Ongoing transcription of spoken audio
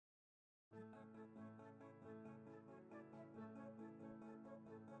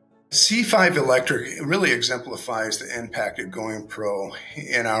C5 Electric really exemplifies the impact of going pro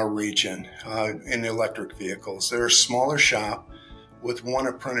in our region in electric vehicles. They're a smaller shop with one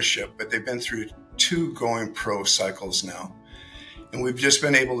apprenticeship, but they've been through two going pro cycles now. And we've just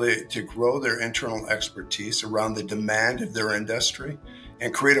been able to grow their internal expertise around the demand of their industry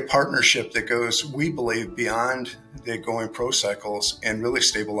and create a partnership that goes, we believe, beyond the going pro cycles and really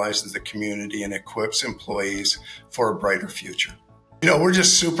stabilizes the community and equips employees for a brighter future. We're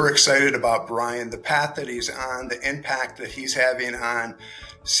just super excited about Berrien, the path that he's on, the impact that he's having on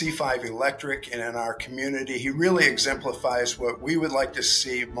C5 Electric and in our community. He really exemplifies what we would like to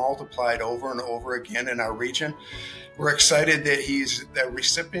see multiplied over and over again in our region. We're excited that he's the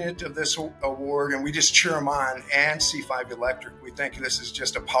recipient of this award, and we just cheer him on, and C5 Electric. We think this is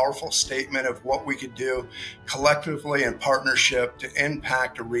just a powerful statement of what we could do collectively in partnership to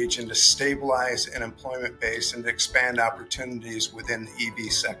impact a region, to stabilize an employment base, and to expand opportunities within the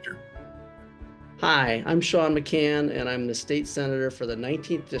EV sector. Hi, I'm Sean McCann, and I'm the state senator for the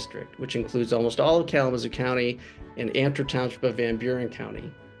 19th district, which includes almost all of Kalamazoo County and Antrim Township of Van Buren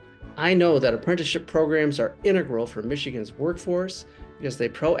County. I know that apprenticeship programs are integral for Michigan's workforce because they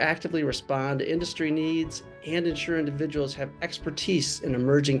proactively respond to industry needs and ensure individuals have expertise in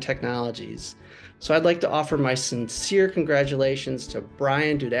emerging technologies. So I'd like to offer my sincere congratulations to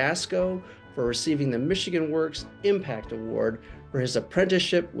Brian Dudasco for receiving the Michigan Works Impact Award for his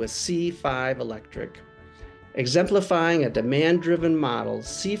apprenticeship with C5 Electric. Exemplifying a demand-driven model,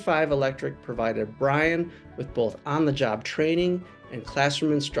 C5 Electric provided Brian with both on-the-job training and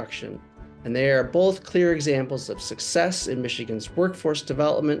classroom instruction, and they are both clear examples of success in Michigan's workforce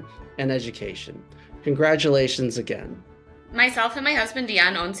development and education. Congratulations again. Myself and my husband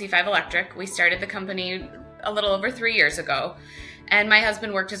Dion own C5 Electric. We started the company a little over 3 years ago, and my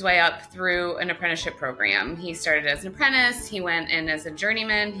husband worked his way up through an apprenticeship program. He started as an apprentice, he went in as a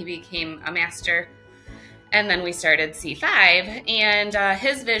journeyman, he became a master, and then we started C5, and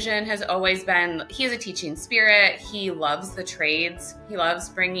his vision has always been, he has a teaching spirit, he loves the trades, he loves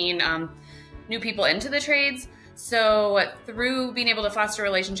bringing new people into the trades. So through being able to foster a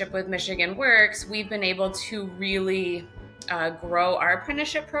relationship with Michigan Works, we've been able to really grow our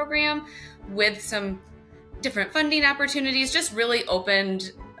apprenticeship program with some different funding opportunities, just really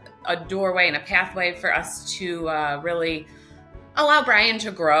opened a doorway and a pathway for us to really allow Brian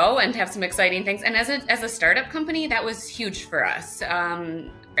to grow and have some exciting things. And as a startup company, that was huge for us and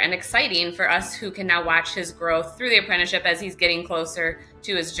exciting for us who can now watch his growth through the apprenticeship as he's getting closer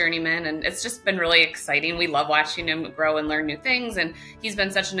to his journeyman. And it's just been really exciting. We love watching him grow and learn new things. And he's been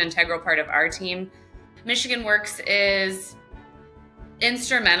such an integral part of our team. Michigan Works is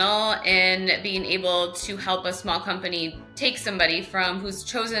instrumental in being able to help a small company take somebody from who's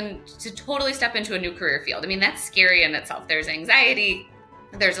chosen to totally step into a new career field. I mean, that's scary in itself. There's anxiety,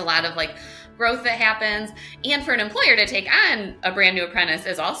 there's a lot of growth that happens, and for an employer to take on a brand new apprentice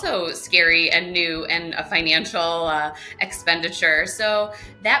is also scary and new and a financial expenditure. So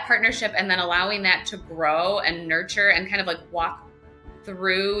that partnership and then allowing that to grow and nurture and kind of walk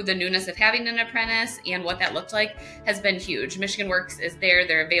through the newness of having an apprentice and what that looked like has been huge. Michigan Works is there.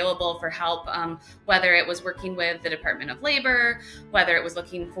 They're available for help, whether it was working with the Department of Labor, whether it was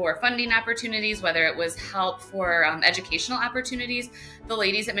looking for funding opportunities, whether it was help for educational opportunities. The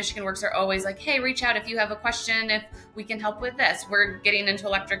ladies at Michigan Works are always like, hey, reach out if you have a question, if we can help with this. We're getting into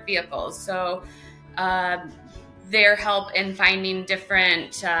electric vehicles. So their help in finding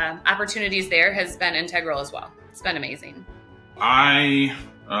different opportunities there has been integral as well. It's been amazing. I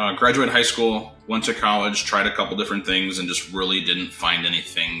graduated high school, went to college, tried a couple different things, and just really didn't find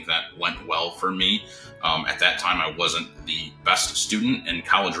anything that went well for me. At that time, I wasn't the best student, and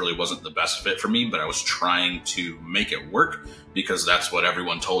college really wasn't the best fit for me, but I was trying to make it work because that's what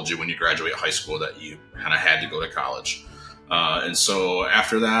everyone told you when you graduate high school, that you kind of had to go to college. And so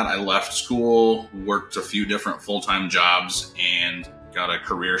after that, I left school, worked a few different full-time jobs, and got a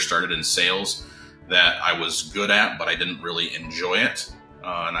career started in sales that I was good at, but I didn't really enjoy it.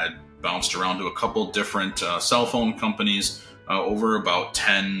 And I bounced around to a couple different cell phone companies over about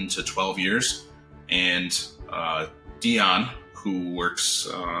 10 to 12 years. And Dion, who works,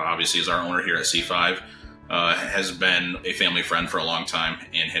 obviously is our owner here at C5, has been a family friend for a long time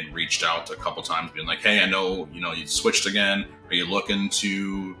and had reached out a couple times being like, hey, I know, you switched again. Are you looking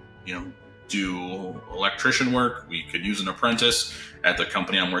to, do electrician work? We could use an apprentice at the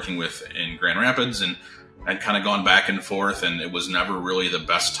company I'm working with in Grand Rapids. And I'd kind of gone back and forth, and it was never really the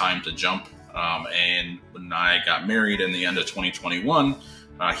best time to jump. And when I got married in the end of 2021,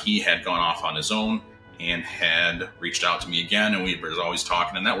 he had gone off on his own and had reached out to me again, and we were always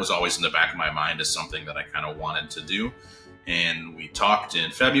talking, and that was always in the back of my mind as something that I kind of wanted to do. And we talked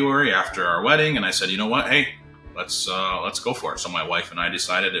in February after our wedding, and I said, you know what, hey, let's go for it. So my wife and I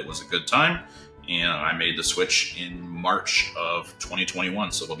decided it was a good time, and I made the switch in March of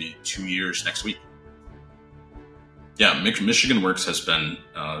 2021. So it'll be 2 years next week. Yeah, Michigan Works has been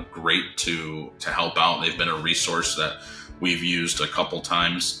great to help out. They've been a resource that we've used a couple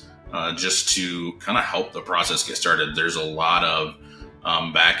times just to kind of help the process get started. There's a lot of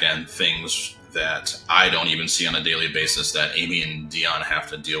back end things that I don't even see on a daily basis that Amy and Dion have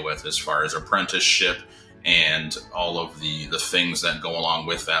to deal with, as far as apprenticeship and all of the things that go along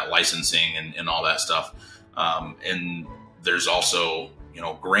with that, licensing and all that stuff. And there's also, you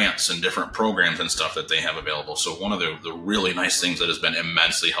know, grants and different programs and stuff that they have available. So one of the really nice things that has been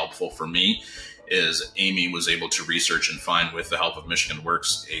immensely helpful for me is Amy was able to research and find, with the help of Michigan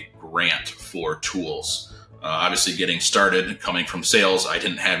Works, a grant for tools. Obviously, getting started, coming from sales, I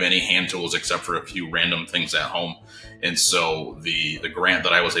didn't have any hand tools except for a few random things at home. And so the grant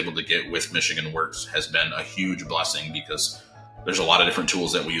that I was able to get with Michigan Works has been a huge blessing, because there's a lot of different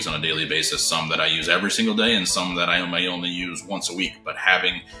tools that we use on a daily basis, some that I use every single day and some that I may only use once a week. But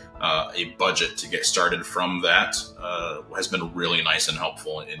having a budget to get started from that has been really nice and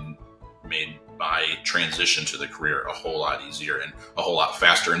helpful, and made my transition to the career a whole lot easier and a whole lot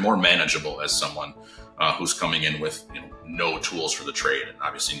faster and more manageable as someone who's coming in with, you know, no tools for the trade and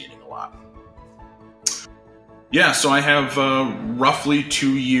obviously needing a lot. Yeah, so I have roughly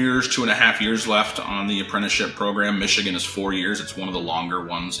 2 years, 2.5 years left on the apprenticeship program. Michigan is 4 years. It's one of the longer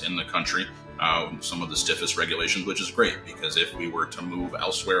ones in the country. Some of the stiffest regulations, which is great, because if we were to move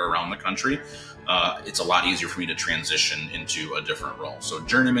elsewhere around the country, it's a lot easier for me to transition into a different role. So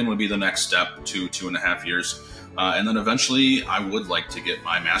journeyman would be the next step, 2.5 years. And then eventually I would like to get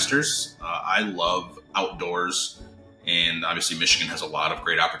my master's. I love outdoors, and obviously Michigan has a lot of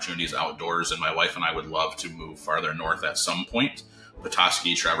great opportunities outdoors, and my wife and I would love to move farther north at some point,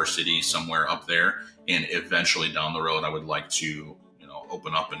 Petoskey, Traverse City, somewhere up there. And eventually down the road, I would like to, you know,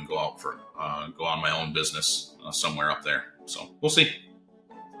 open up and go on my own business somewhere up there. So we'll see.